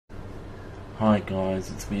Hi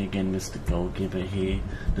guys, it's me again, Mr. Goalgiver here,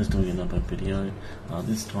 just doing another video.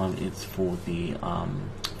 This time it's for the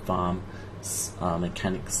farm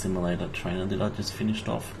mechanic simulator trainer that I just finished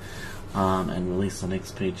off and released on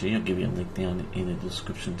XPG. I'll give you a link down in the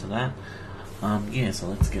description to that. Yeah, so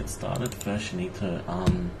let's get started. First you need to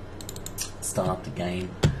start the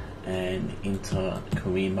game and enter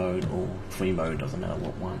career mode or free mode, doesn't matter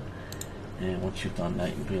what one. And once you've done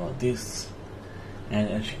that, you'll be like this. And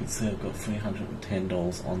as you can see, I've got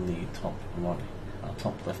 $310 on the top right,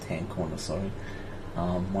 top left hand corner. Sorry.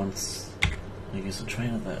 Once I use the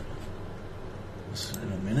trainer, that just in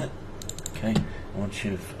a minute. Okay. And once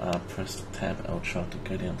you've pressed Tab Ultra to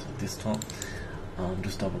go down to the desktop,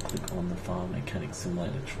 just double click on the Farm Mechanic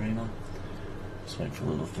Simulator Trainer. Just wait for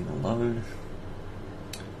the little thing to load.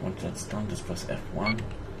 Once that's done, just press F1.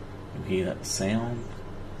 You'll hear that sound.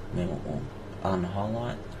 Then it will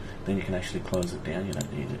unhighlight. Then you can actually close it down, you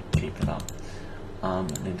don't need to keep it up.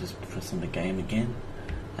 And then just press on the game again.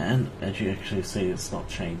 And as you actually see, it's not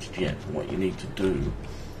changed yet. What you need to do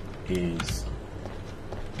is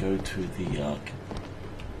go to the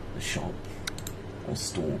shop or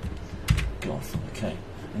store, go off, okay,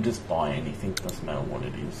 and just buy anything, doesn't matter what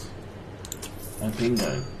it is. And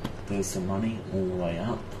bingo, there's some money all the way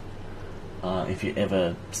up. If you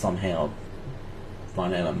ever somehow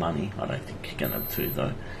run out of money, I don't think you're going to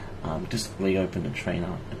though, just reopen the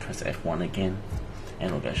trainer and press F1 again and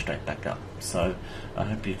it'll go straight back up. So I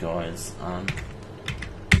hope you guys hang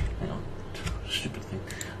on, stupid thing.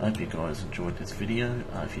 I hope you guys enjoyed this video.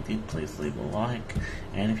 If you did, please leave a like,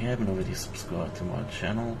 and if you haven't already subscribed to my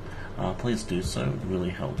channel, please do so. It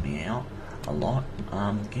really helped me out a lot.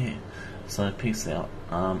 Yeah, so peace out.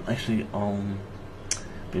 Actually I'll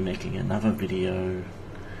be making another video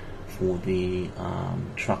for the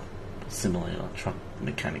truck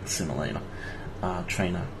mechanic simulator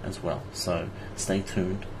trainer as well, so stay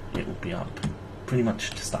tuned. It will be up pretty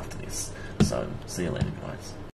much just after this, so see you later guys.